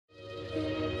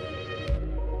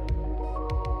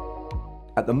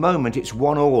At the moment, it's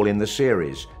 1-1 in the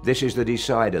series. This is the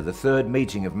decider, the third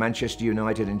meeting of Manchester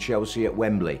United and Chelsea at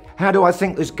Wembley. How do I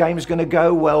think this game's going to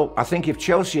go? Well, I think if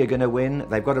Chelsea are going to win,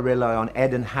 they've got to rely on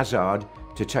Eden Hazard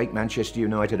to take Manchester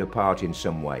United apart in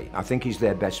some way. I think he's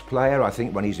their best player. I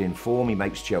think when he's in form, he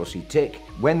makes Chelsea tick.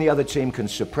 When the other team can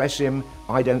suppress him,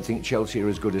 I don't think Chelsea are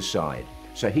as good a side.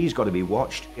 So he's got to be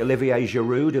watched. Olivier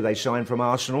Giroud, who they signed from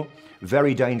Arsenal,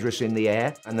 very dangerous in the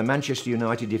air, and the Manchester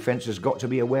United defence has got to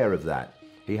be aware of that.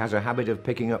 He has a habit of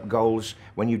picking up goals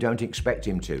when you don't expect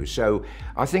him to. So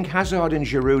I think Hazard and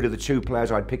Giroud are the two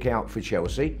players I'd pick out for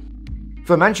Chelsea.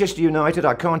 For Manchester United,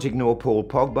 I can't ignore Paul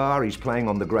Pogba. He's playing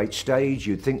on the great stage.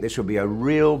 You'd think this would be a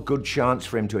real good chance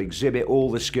for him to exhibit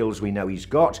all the skills we know he's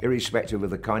got, irrespective of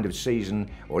the kind of season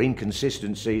or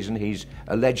inconsistent season he's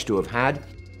alleged to have had.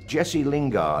 Jesse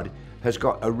Lingard has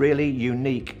got a really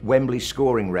unique Wembley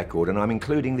scoring record, and I'm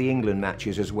including the England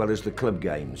matches as well as the club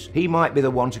games. He might be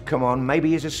the one to come on,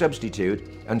 maybe as a substitute,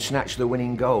 and snatch the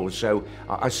winning goals, so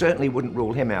I certainly wouldn't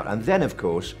rule him out. And then, of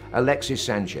course, Alexis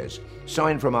Sanchez,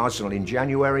 signed from Arsenal in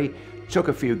January, took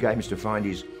a few games to find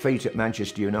his feet at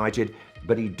Manchester United,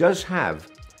 but he does have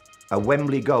a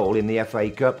Wembley goal in the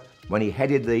FA Cup when he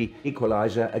headed the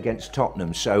equaliser against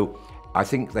Tottenham, so I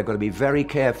think they've got to be very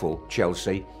careful,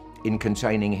 Chelsea, in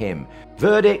containing him.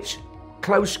 Verdict,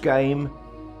 close game.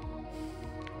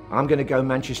 I'm going to go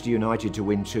Manchester United to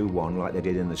win 2-1 like they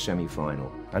did in the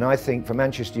semi-final. And I think for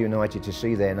Manchester United to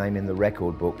see their name in the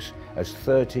record books as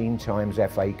 13 times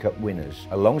FA Cup winners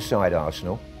alongside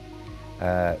Arsenal,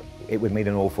 it would mean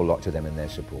an awful lot to them and their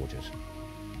supporters.